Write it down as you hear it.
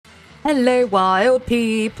Hello wild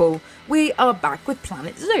people, we are back with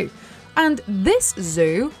Planet Zoo, and this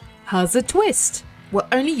zoo has a twist. We're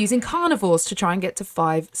only using carnivores to try and get to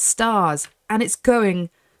 5 stars, and it's going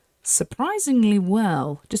surprisingly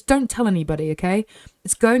well. Just don't tell anybody, okay?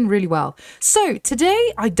 It's going really well. So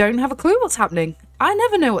today I don't have a clue what's happening. I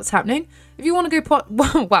never know what's happening. If you want to go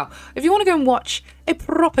if you want to go and watch a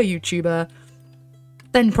proper YouTuber,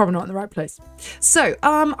 then you're probably not in the right place. So,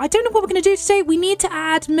 I don't know what we're going to do today. We need to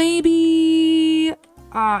add maybe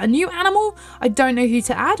a new animal. I don't know who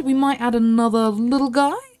to add. We might add another little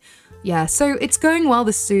guy. Yeah, so it's going well,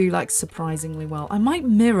 this zoo, like, surprisingly well. I might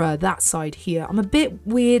mirror that side here. I'm a bit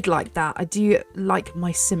weird like that. I do like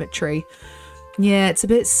my symmetry. Yeah, it's a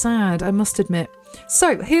bit sad, I must admit.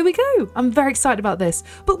 So, here we go. I'm very excited about this.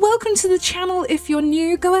 But welcome to the channel. If you're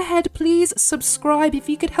new, go ahead, please subscribe if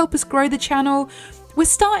you could help us grow the channel. We're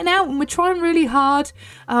starting out and we're trying really hard,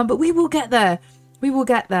 but we will get there. We will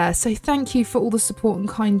get there. So thank you for all the support and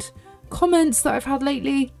kind comments that I've had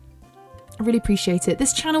lately. I really appreciate it.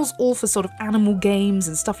 This channel's all for sort of animal games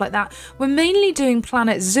and stuff like that. We're mainly doing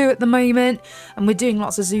Planet Zoo at the moment, and we're doing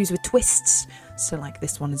lots of zoos with twists. So like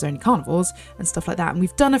this one is only carnivores and stuff like that. And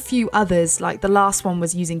we've done a few others, like the last one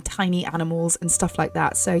was using tiny animals and stuff like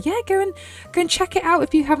that. So yeah, go and check it out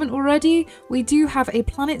if you haven't already. We do have a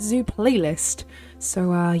Planet Zoo playlist.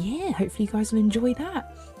 So yeah, hopefully you guys will enjoy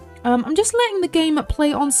that. I'm just letting the game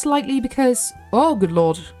play on slightly because, oh good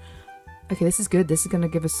lord. Okay, this is good. This is going to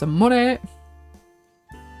give us some money.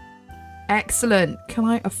 Excellent. Can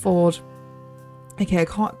I afford... Okay, I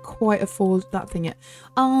can't quite afford that thing yet.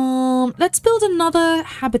 Let's build another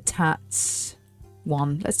habitat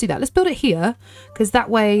one. Let's do that. Let's build it here, because that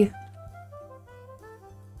way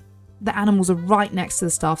the animals are right next to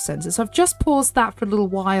the staff centre. So I've just paused that for a little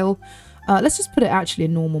while. Let's just put it actually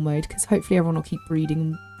in normal mode, because hopefully everyone will keep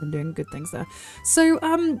breeding and doing good things there. So,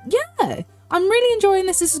 yeah, I'm really enjoying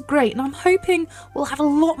this. This is great, and I'm hoping we'll have a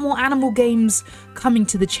lot more animal games coming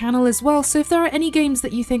to the channel as well. So if there are any games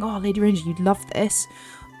that you think, oh, Lady Ranger, you'd love this,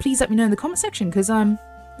 please let me know in the comment section, because I'm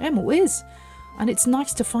always. And it's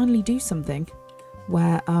nice to finally do something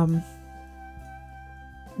where I'm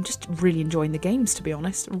just really enjoying the games, to be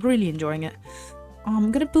honest. Really enjoying it.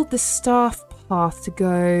 I'm going to build this staff path to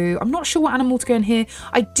go. I'm not sure what animal to go in here.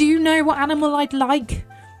 I do know what animal I'd like.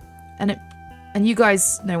 And you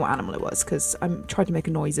guys know what animal it was, because I tried to make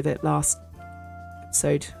a noise of it last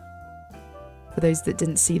episode. For those that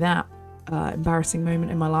didn't see that embarrassing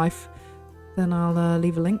moment in my life, then I'll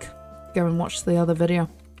leave a link. Go and watch the other video.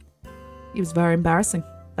 It was very embarrassing.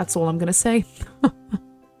 That's all I'm going to say.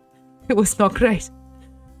 It was not great.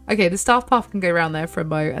 Okay, the staff path can go around there for a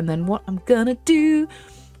mo, and then what I'm gonna do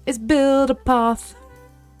is build a path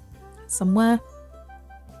somewhere.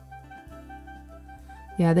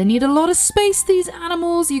 Yeah, they need a lot of space, these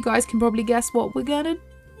animals. You guys can probably guess what we're gonna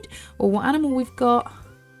need, or what animal we've got.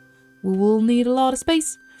 We will need a lot of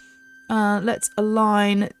space. Let's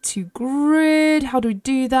align to grid. How do we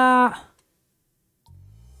do that?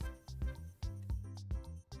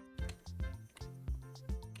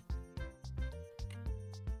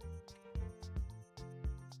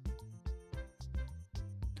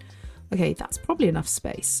 Okay, that's probably enough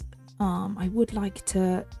space. I would like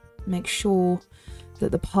to make sure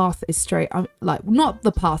that the path is straight. Like, not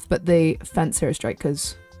the path, but the fence here is straight,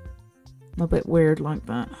 because I'm a bit weird like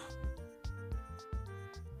that.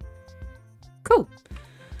 Cool.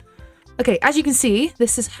 Okay, as you can see,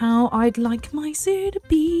 this is how I'd like my zoo to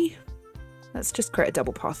be. Let's just create a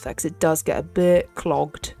double path there, because it does get a bit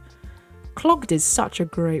clogged. Clogged is such a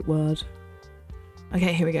great word.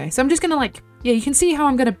 Okay, here we go. So I'm just going to, like, yeah, you can see how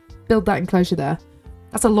I'm going to build that enclosure there.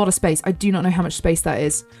 That's a lot of space. I do not know how much space that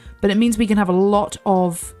is, but it means we can have a lot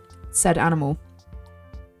of said animal.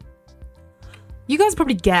 You guys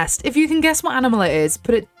probably guessed. If you can guess what animal it is,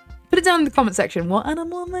 put it down in the comment section. What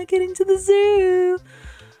animal am I getting to the zoo?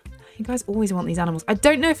 You guys always want these animals. I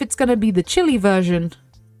don't know if it's going to be the chillier version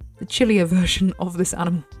of this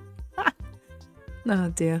animal. Oh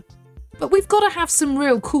dear. But we've got to have some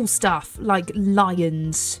real cool stuff, like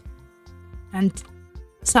lions and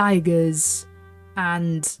tigers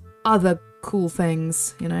and other cool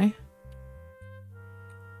things, you know?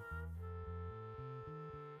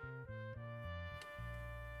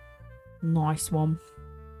 Nice one.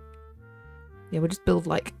 Yeah, we'll just build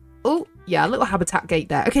like, oh, yeah, a little habitat gate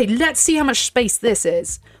there. Okay, let's see how much space this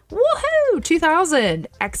is. Woohoo! 2,000.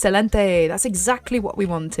 Excelente. That's exactly what we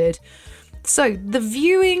wanted. So the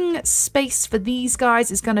viewing space for these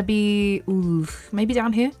guys is going to be, ooh, maybe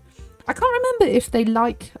down here. I can't remember if they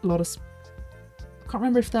like a lot of... I can't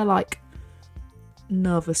remember if they're like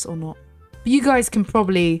nervous or not. But you guys can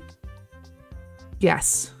probably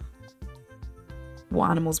guess. what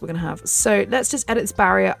animals we're going to have. So let's just edit this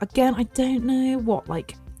barrier. Again, I don't know what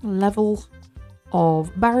like level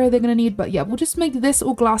of barrier they're going to need, but yeah, we'll just make this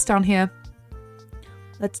all glass down here.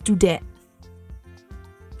 Let's do that.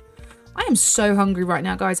 I am so hungry right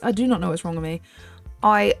now, guys. I do not know what's wrong with me.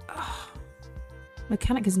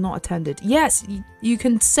 Mechanic has not attended. Yes, you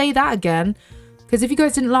can say that again. Because if you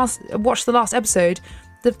guys didn't watch the last episode,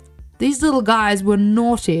 these little guys were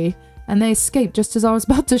naughty and they escaped just as I was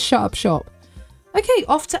about to shut up shop. Okay,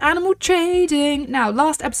 off to animal trading. Now,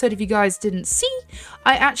 last episode, if you guys didn't see,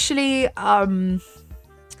 I actually, I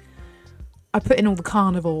put in all the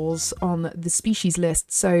carnivores on the species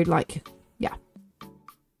list. So, like, yeah.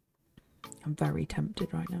 I'm very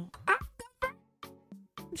tempted right now.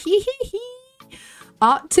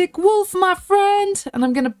 Arctic wolf, my friend. And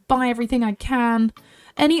I'm going to buy everything I can.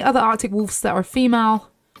 Any other Arctic wolves that are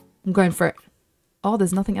female, I'm going for it. Oh,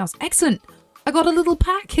 there's nothing else. Excellent. I got a little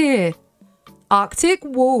pack here. Arctic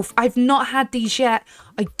wolf. I've not had these yet.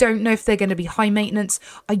 I don't know if they're going to be high maintenance.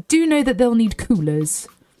 I do know that they'll need coolers.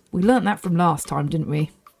 We learnt that from last time, didn't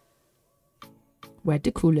we? Where'd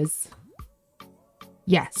the coolers?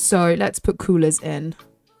 Yeah, so let's put coolers in.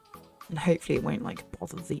 And hopefully it won't, like,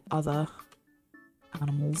 bother the other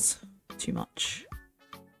animals too much.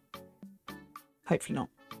 Hopefully not.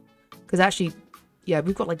 Because actually, yeah,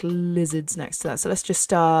 we've got, like, lizards next to that. So let's just,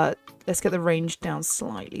 let's get the range down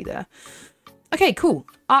slightly there. Okay, cool.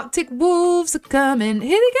 Arctic wolves are coming.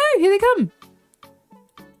 Here they go. Here they come.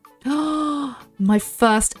 Oh, my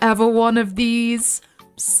first ever one of these.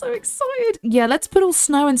 I'm so excited. Yeah, let's put all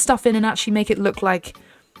snow and stuff in and actually make it look like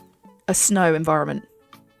a snow environment.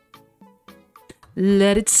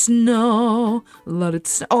 Let it snow. Let it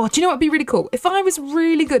snow. Oh, do you know what would be really cool? If I was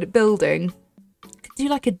really good at building, I could do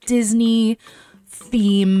like a Disney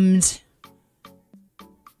themed...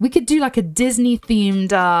 We could do like a Disney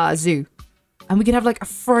themed zoo. And we could have like a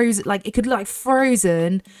frozen, like it could look like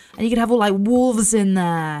Frozen, and you could have all like wolves in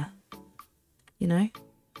there. You know?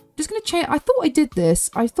 Just gonna change. I thought I did this.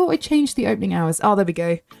 I thought I changed the opening hours. Oh, there we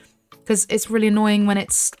go. Because it's really annoying when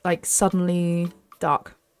it's like suddenly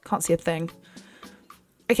dark. Can't see a thing.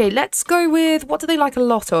 Okay, let's go with, what do they like a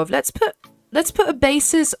lot of? Let's put a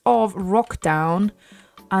basis of rock down,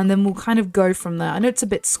 and then we'll kind of go from there. I know it's a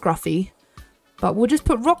bit scruffy. But we'll just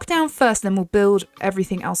put rock down first, and then we'll build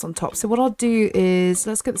everything else on top. So what I'll do is,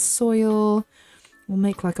 let's get the soil. We'll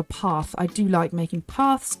make like a path. I do like making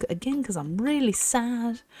paths, again, because I'm really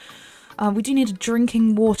sad. We do need a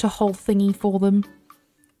drinking water hole thingy for them.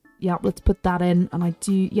 Yeah, let's put that in. And I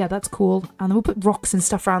do, yeah, that's cool. And then we'll put rocks and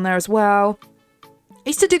stuff around there as well. I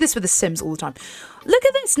used to do this with The Sims all the time. Look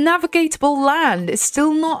at this navigatable land. It's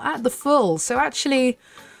still not at the full. So actually...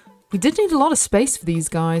 we did need a lot of space for these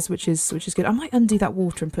guys, which is good. I might undo that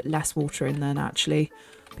water and put less water in then, actually.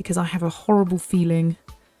 Because I have a horrible feeling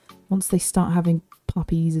once they start having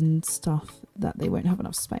puppies and stuff that they won't have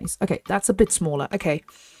enough space. Okay, that's a bit smaller. Okay,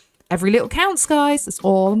 every little counts, guys. That's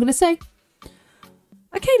all I'm going to say.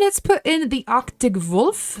 Okay, let's put in the Arctic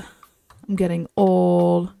wolf. I'm getting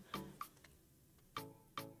all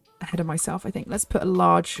ahead of myself, I think. Let's put a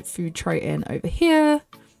large food tray in over here.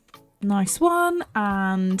 Nice one.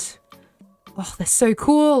 And... oh, they're so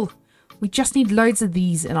cool. We just need loads of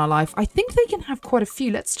these in our life. I think they can have quite a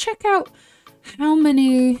few. Let's check out how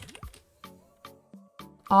many...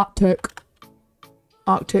 Arctic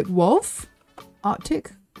wolf?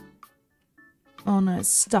 Arctic? Oh no, it's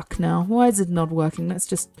stuck now. Why is it not working? Let's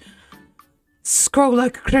just scroll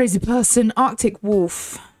like a crazy person. Arctic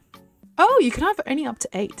wolf. Oh, you can have only up to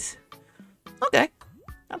 8. Okay,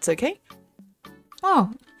 that's okay.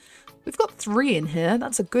 Oh, we've got 3 in here.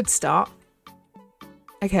 That's a good start.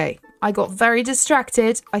 Okay, I got very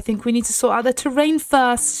distracted. I think we need to sort out the terrain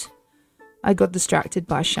first. I got distracted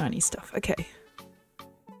by shiny stuff. Okay.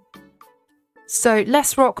 So,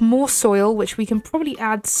 less rock, more soil, which we can probably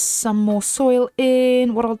add some more soil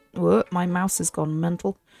in. Oh, my mouse has gone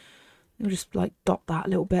mental. We'll just, like, dot that a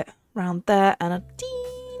little bit around there. And a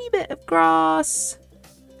teeny bit of grass.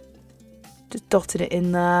 Just dotted it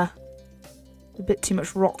in there. A bit too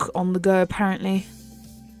much rock on the go, apparently.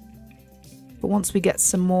 But once we get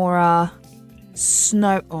some more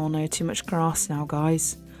snow... oh no, too much grass now,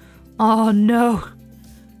 guys. Oh no.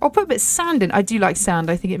 I'll put a bit of sand in. I do like sand.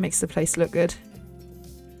 I think it makes the place look good.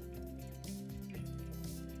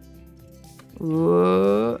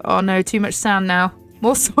 Ooh. Oh no, too much sand now.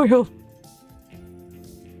 More soil.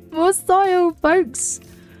 More soil, folks.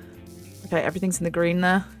 Okay, everything's in the green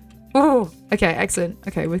there. Oh, okay, excellent.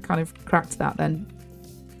 Okay, we've kind of cracked that then.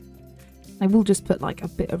 I will just put like a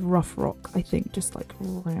bit of rough rock, I think, just like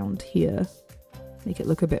around here. Make it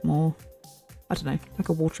look a bit more, I don't know, like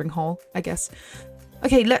a watering hole, I guess.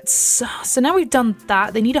 Okay, so now we've done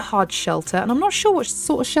that. They need a hard shelter, and I'm not sure what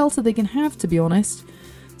sort of shelter they can have, to be honest.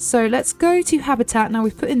 So let's go to habitat. Now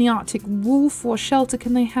we've put in the Arctic wolf. What shelter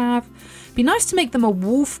can they have? Be nice to make them a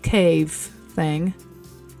wolf cave thing.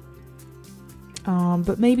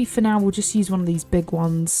 But maybe for now we'll just use one of these big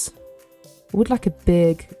ones. I would like a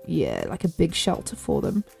big, yeah, like a big shelter for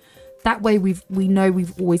them. That way we know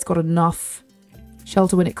we've always got enough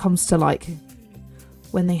shelter when it comes to like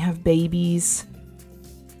when they have babies.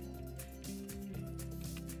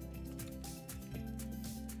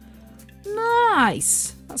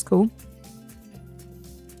 Nice. That's cool.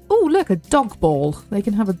 Oh, look, a dog ball. They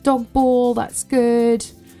can have a dog ball. That's good.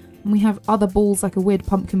 And we have other balls like a weird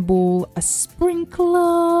pumpkin ball, a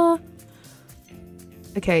sprinkler.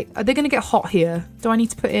 Okay, are they going to get hot here? Do I need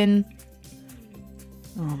to put in...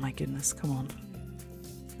 Oh my goodness, come on.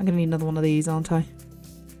 I'm going to need another one of these, aren't I?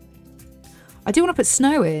 I do want to put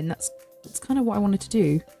snow in. That's kind of what I wanted to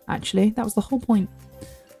do, actually. That was the whole point.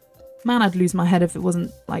 Man, I'd lose my head if it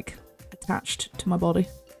wasn't, like, attached to my body.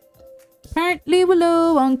 Apparently we're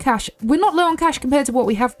low on cash. We're not low on cash compared to what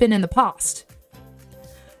we have been in the past.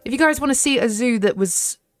 If you guys want to see a zoo that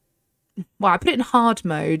was... Well, I put it in hard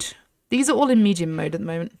mode. These are all in medium mode at the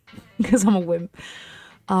moment. Because I'm a wimp.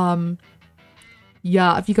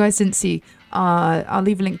 Yeah, if you guys didn't see, I'll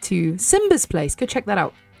leave a link to Simba's place. Go check that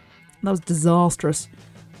out. That was disastrous.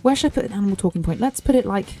 Where should I put an animal talking point? Let's put it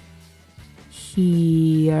like...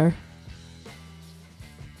 here.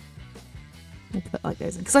 We'll put like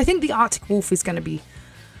those in. Because I think the Arctic wolf is going to be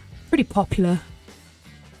pretty popular.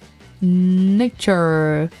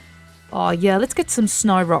 Nature. Oh yeah, let's get some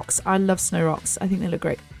snow rocks. I love snow rocks. I think they look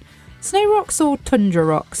great. Snow rocks or tundra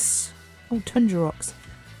rocks? Oh, tundra rocks.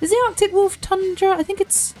 Is the Arctic wolf tundra? I think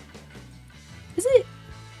it's... Is it?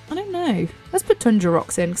 I don't know. Let's put tundra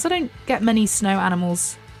rocks in because I don't get many snow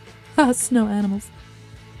animals. Snow animals.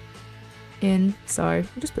 In. So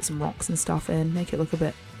we'll just put some rocks and stuff in. Make it look a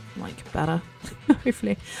bit like better.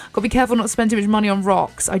 Hopefully. Gotta be careful not to spend too much money on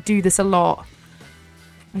rocks. I do this a lot.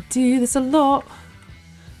 And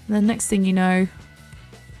then next thing you know,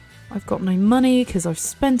 I've got no money because I've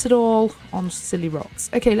spent it all on silly rocks.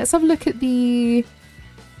 Okay, let's have a look at the...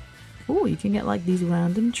 Oh, you can get like these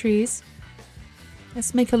random trees.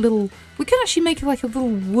 Let's make a little... We can actually make like a little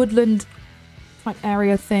woodland type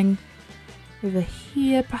area thing over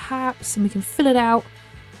here perhaps. And we can fill it out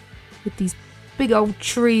with these big old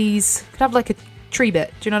trees. Could have like a tree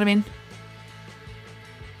bit. Do you know what I mean?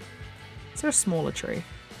 Is there a smaller tree?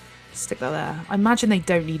 Stick that there. I imagine they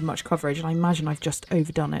don't need much coverage, and I imagine I've just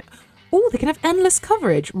overdone it. Oh, they can have endless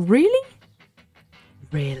coverage. Really?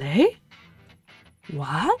 Really?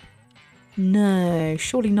 What? No,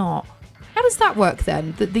 surely not. How does that work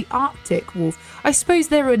then? The Arctic wolf. I suppose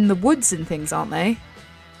they're in the woods and things, aren't they?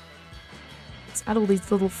 Let's add all these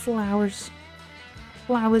little flowers.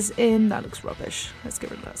 Flowers in. That looks rubbish. Let's get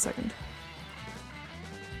rid of that a second.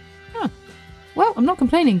 Huh. Well, I'm not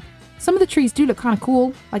complaining. Some of the trees do look kind of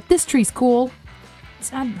cool. Like this tree's cool.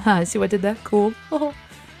 Let's add... see what I did there? Cool. Oh.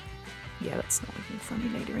 Yeah, that's not looking funny,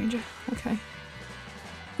 Lady Ranger. Okay.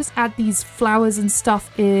 Just add these flowers and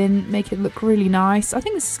stuff in. Make it look really nice. I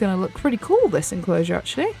think this is going to look pretty cool, this enclosure,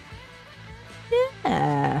 actually.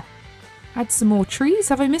 Yeah. Add some more trees.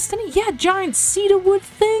 Have I missed any? Yeah, giant cedar wood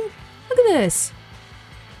thing. Look at this.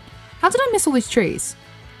 How did I miss all these trees?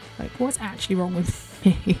 Like, what's actually wrong with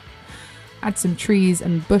me? Add some trees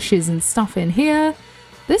and bushes and stuff in here.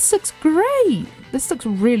 This looks great. This looks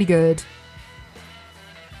really good.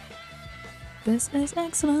 This is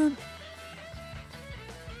excellent.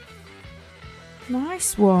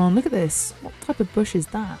 Nice one. Look at this. What type of bush is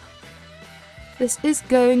that? This is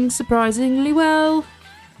going surprisingly well.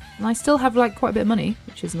 And I still have like quite a bit of money,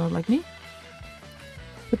 which is not like me.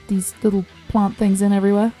 Put these little plant things in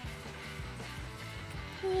everywhere.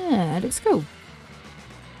 Yeah, it looks cool.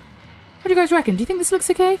 What do you guys reckon? Do you think this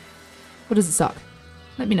looks okay? Or does it suck?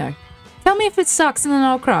 Let me know. Tell me if it sucks and then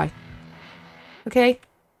I'll cry. Okay?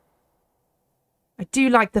 I do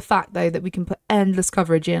like the fact, though, that we can put endless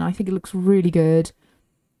coverage in. I think it looks really good.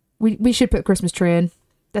 We should put a Christmas tree in.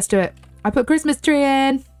 Let's do it. I put a Christmas tree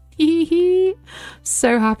in. Hee hee.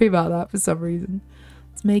 So happy about that for some reason.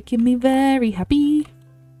 It's making me very happy.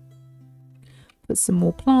 Put some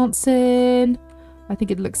more plants in. I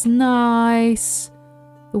think it looks nice.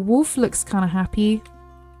 The wolf looks kind of happy,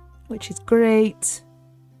 which is great.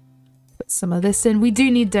 Put some of this in. We do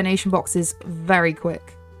need donation boxes very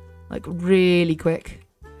quick. Like, really quick.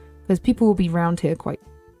 Because people will be round here quite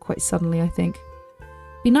suddenly, I think.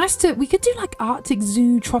 Be nice to... We could do, like, Arctic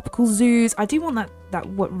zoo, tropical zoos. I do want that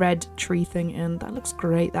what red tree thing in. That looks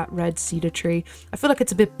great, that red cedar tree. I feel like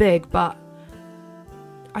it's a bit big, but...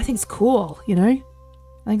 I think it's cool, you know?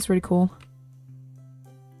 I think it's really cool.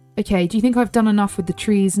 Okay, do you think I've done enough with the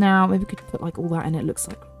trees now? Maybe we could put like all that in. It looks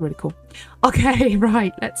like really cool. Okay,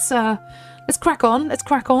 right. Let's crack on. Let's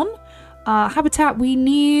crack on. Habitat, we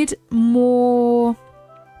need more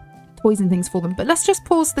toys and things for them. But let's just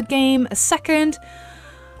pause the game a second.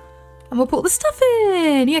 And we'll put all the stuff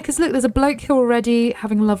in. Yeah, because look, there's a bloke here already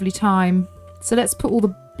having a lovely time. So let's put all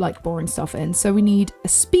the like boring stuff in. So we need a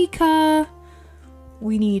speaker.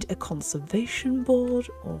 We need a conservation board,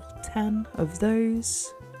 or 10 of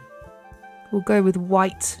those. We'll go with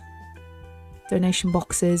white donation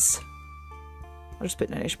boxes. I'll just put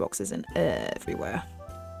donation boxes in everywhere.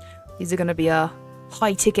 These are going to be a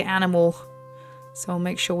high ticket animal. So I'll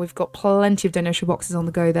make sure we've got plenty of donation boxes on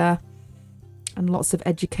the go there. And lots of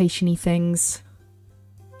education-y things.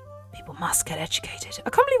 People must get educated. I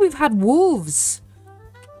can't believe we've had wolves.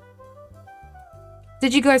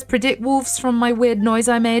 Did you guys predict wolves from my weird noise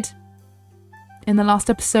I made in the last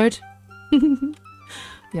episode?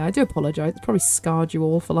 Yeah, I do apologise. It's probably scarred you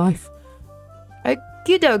all for life.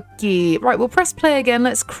 Okie dokie. Right, we'll press play again.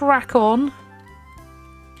 Let's crack on.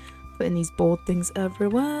 Putting these board things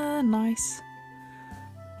everywhere. Nice.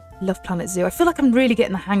 Love Planet Zoo. I feel like I'm really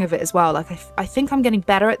getting the hang of it as well. Like, I think I'm getting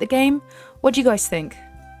better at the game. What do you guys think?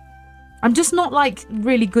 I'm just not, like,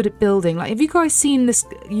 really good at building. Like, have you guys seen this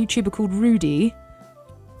YouTuber called Rudy?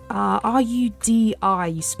 R-U-D-I,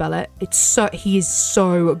 you spell it. He is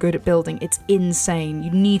so good at building. It's insane.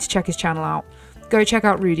 You need to check his channel out. Go check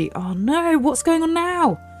out Rudy. Oh no, what's going on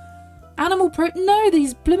now? No,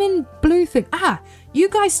 these blooming blue thing. You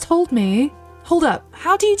guys told me. Hold up.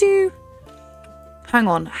 How do you do? Hang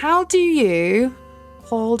on. How do you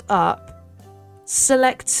hold up?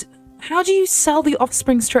 Select. How do you sell the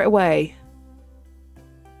offspring straight away?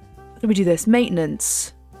 How do we do this?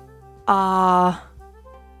 Maintenance.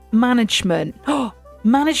 Management. Oh,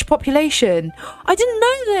 managed population. I didn't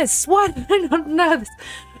know this. Why did I not know this?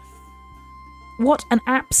 What an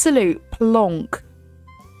absolute plonk.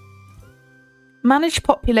 Managed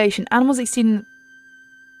population. Animals exceeding...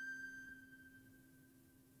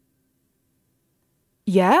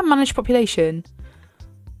 Yeah, managed population.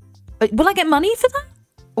 Will I get money for that?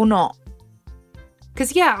 Or not?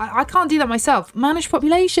 Because, yeah, I can't do that myself. Managed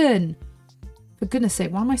population. For goodness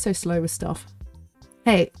sake, why am I so slow with stuff?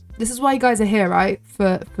 Hey, this is why you guys are here, right?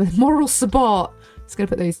 For moral support. Just gonna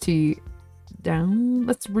put those two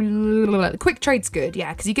down. Quick trade's good,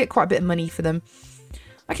 yeah, because you get quite a bit of money for them.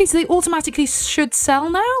 Okay, so they automatically should sell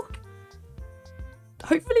now?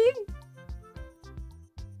 Hopefully.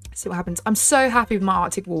 See what happens. I'm so happy with my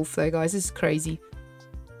Arctic wolf though, guys. This is crazy.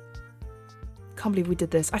 Can't believe we did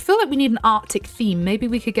this. I feel like we need an Arctic theme. Maybe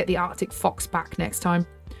we could get the Arctic fox back next time.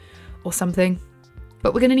 Or something.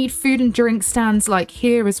 But we're going to need food and drink stands like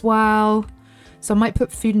here as well. So I might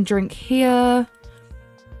put food and drink here.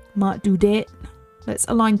 Might do that. Let's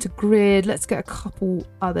align to grid. Let's get a couple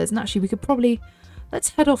others. And actually we could probably... Let's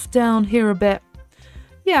head off down here a bit.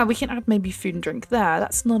 Yeah, we can add maybe food and drink there.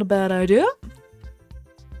 That's not a bad idea.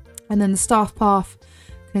 And then the staff path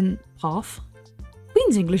can...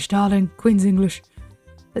 Queen's English, darling. Queen's English.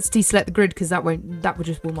 Let's deselect the grid because that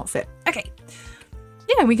will not fit. Okay.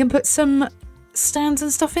 Yeah, we can put some... stands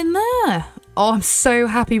and stuff in there. Oh, I'm so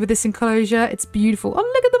happy with this enclosure. It's beautiful. Oh,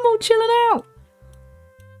 look at them all chilling out.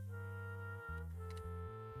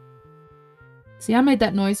 See, I made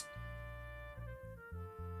that noise.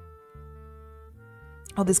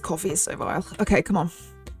 Oh, this coffee is so vile. Okay, come on.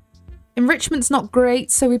 Enrichment's not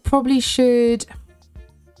great, so we probably should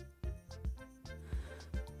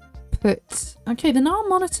put... Okay, the Nile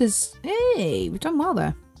monitors... Hey, we've done well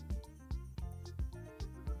there.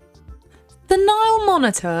 The Nile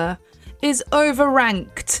monitor is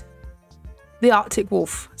overranked the Arctic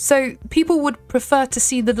wolf. So people would prefer to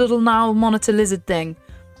see the little Nile monitor lizard thing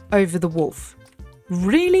over the wolf.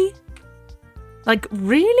 Really? Like,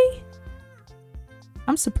 really?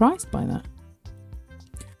 I'm surprised by that.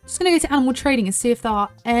 Just going to go to animal trading and see if there are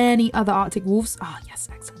any other Arctic wolves. Ah, oh, yes,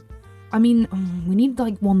 excellent. I mean, we need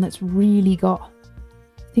like one that's really got...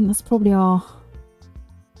 I think that's probably our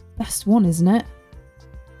best one, isn't it?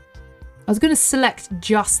 I was going to select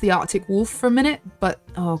just the Arctic wolf for a minute, but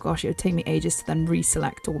oh gosh, it would take me ages to then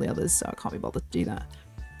reselect all the others, so I can't be bothered to do that.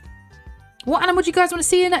 What animal do you guys want to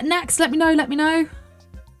see in it next? Let me know, let me know.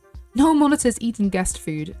 No monitors eating guest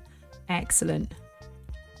food. Excellent.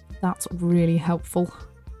 That's really helpful.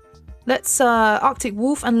 Let's Arctic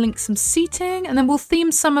wolf and link some seating, and then we'll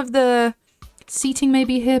theme some of the seating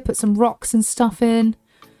maybe here, put some rocks and stuff in.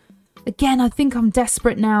 Again, I think I'm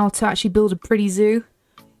desperate now to actually build a pretty zoo.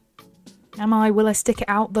 Am I? Will I stick it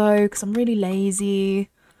out though? Because I'm really lazy.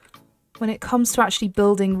 when it comes to actually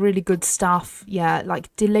building really good stuff, yeah,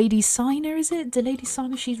 like LadyRangerGamer, is it?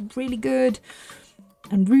 LadyRangerGamer, she's really good.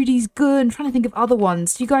 And Rudy's good. I'm trying to think of other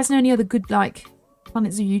ones. Do you guys know any other good, like,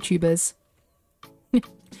 Planet Zoo YouTubers?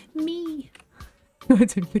 Me. I don't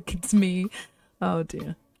think it's me. Oh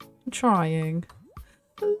dear. I'm trying.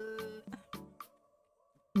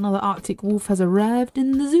 Another Arctic wolf has arrived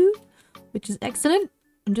in the zoo, which is excellent.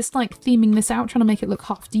 I'm just like theming this out, trying to make it look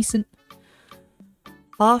half decent.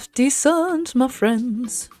 Half decent, my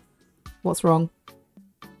friends. What's wrong?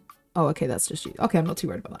 Oh, okay, that's just you. Okay, I'm not too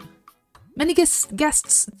worried about that. Many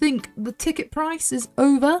guests think the ticket price is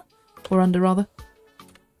over, or under rather.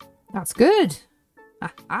 That's good.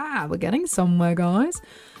 Ah, we're getting somewhere, guys.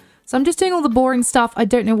 So I'm just doing all the boring stuff. I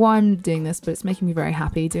don't know why I'm doing this, but it's making me very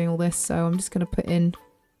happy doing all this. So I'm just going to put in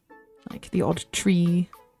like the odd tree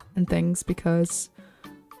and things because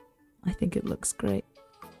I think it looks great.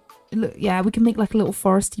 Look, yeah, we can make like a little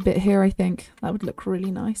foresty bit here, I think. That would look really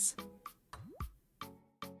nice.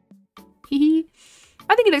 Hee.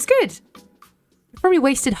 I think it looks good. I've probably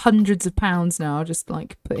wasted hundreds of pounds now just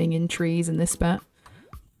like putting in trees in this bit.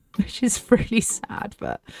 Which is really sad,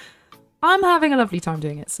 but I'm having a lovely time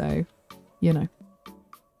doing it, so, you know.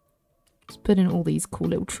 Just put in all these cool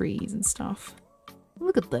little trees and stuff.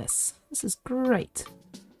 Look at this. This is great.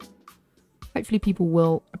 Hopefully people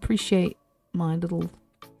will appreciate my little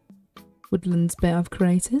woodlands bit I've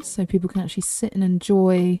created, so people can actually sit and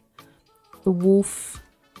enjoy the wolf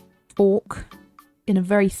talk in a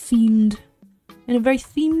very themed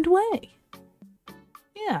way.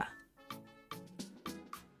 Yeah.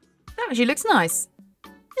 That actually looks nice.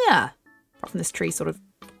 Yeah. Apart from this tree sort of...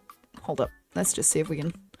 Hold up. Let's just see if we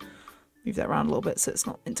can move that around a little bit so it's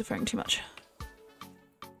not interfering too much.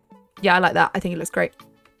 Yeah, I like that. I think it looks great.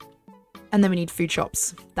 And then we need food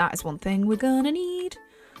shops. That is one thing we're gonna need.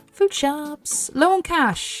 Food shops. Low on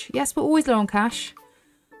cash. Yes, we're always low on cash.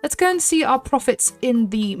 Let's go and see our profits in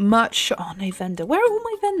the merch shop. Oh, no vendor. Where are all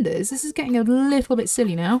my vendors? This is getting a little bit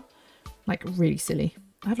silly now. Like, really silly.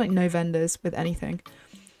 I have, like, no vendors with anything.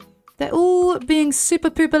 They're all being super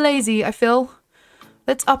pooper lazy, I feel.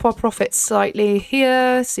 Let's up our profits slightly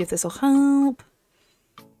here. See if this will help.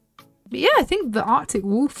 But yeah, I think the Arctic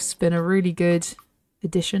Wolf's been a really good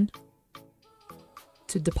addition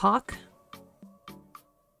to the park.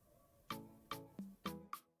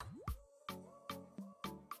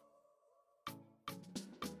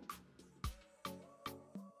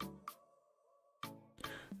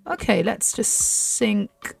 Okay, let's just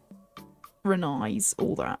synchronize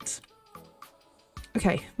all that.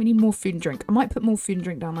 Okay, we need more food and drink. I might put more food and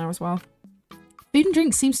drink down there as well. Food and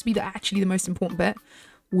drink seems to be actually the most important bit,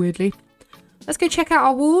 weirdly. Let's go check out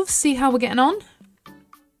our wolves, see how we're getting on.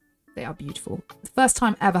 They are beautiful. The first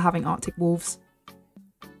time ever having Arctic wolves.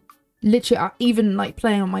 Literally, even like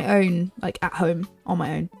playing on my own, like at home on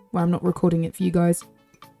my own, where I'm not recording it for you guys.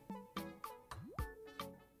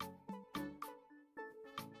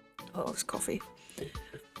 Oh, this coffee.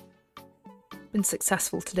 Been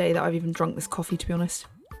successful today that I've even drunk this coffee, to be honest.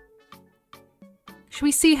 Should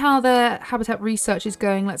we see how their habitat research is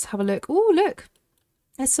going? Let's have a look. Oh, look.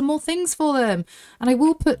 There's some more things for them. And I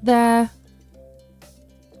will put their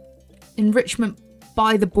enrichment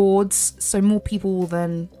by the boards so more people will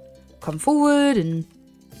then come forward and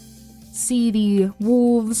see the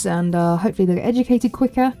wolves and hopefully they'll get educated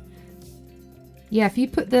quicker. Yeah, if you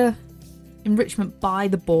put the enrichment by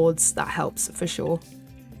the boards, that helps for sure.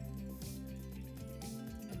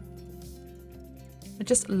 I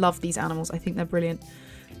just love these animals. I think they're brilliant.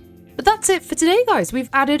 But that's it for today, guys. We've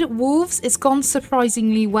added wolves. It's gone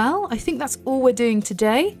surprisingly well. I think that's all we're doing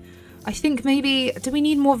today. I think maybe... Do we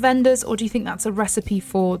need more vendors, or do you think that's a recipe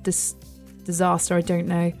for this disaster? I don't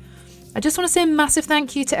know. I just want to say a massive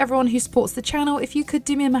thank you to everyone who supports the channel. If you could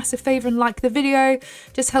do me a massive favour and like the video,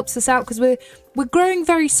 just helps us out because we're growing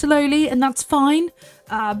very slowly and that's fine.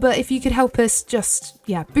 But if you could help us just,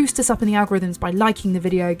 yeah, boost us up in the algorithms by liking the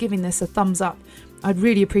video, giving this a thumbs up, I'd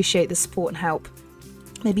really appreciate the support and help.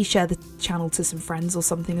 Maybe share the channel to some friends or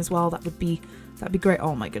something as well. That'd be great.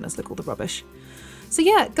 Oh my goodness, look all the rubbish. So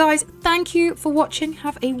yeah, guys, thank you for watching.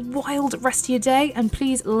 Have a wild rest of your day. And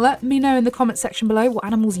please let me know in the comment section below what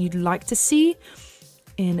animals you'd like to see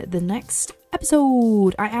in the next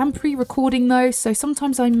episode. I am pre-recording though, so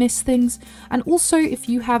sometimes I miss things. And also, if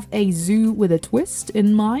you have a zoo with a twist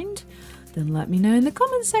in mind, then let me know in the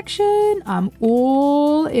comment section. I'm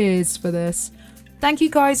all ears for this. Thank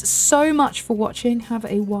you guys so much for watching. Have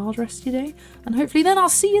a wild rest of your day. And hopefully then I'll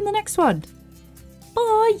see you in the next one.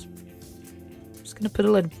 Bye! Just gonna put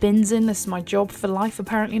a load of bins in. This is my job for life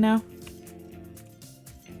apparently now.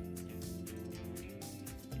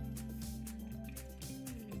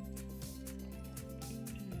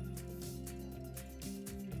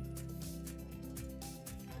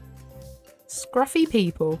 Scruffy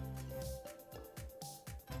people.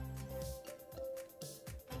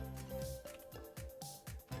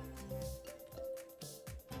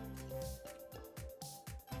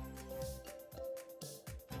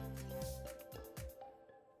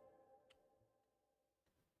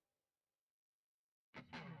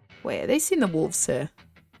 Wait, are they seeing the wolves here?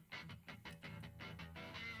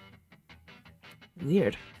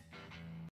 Weird.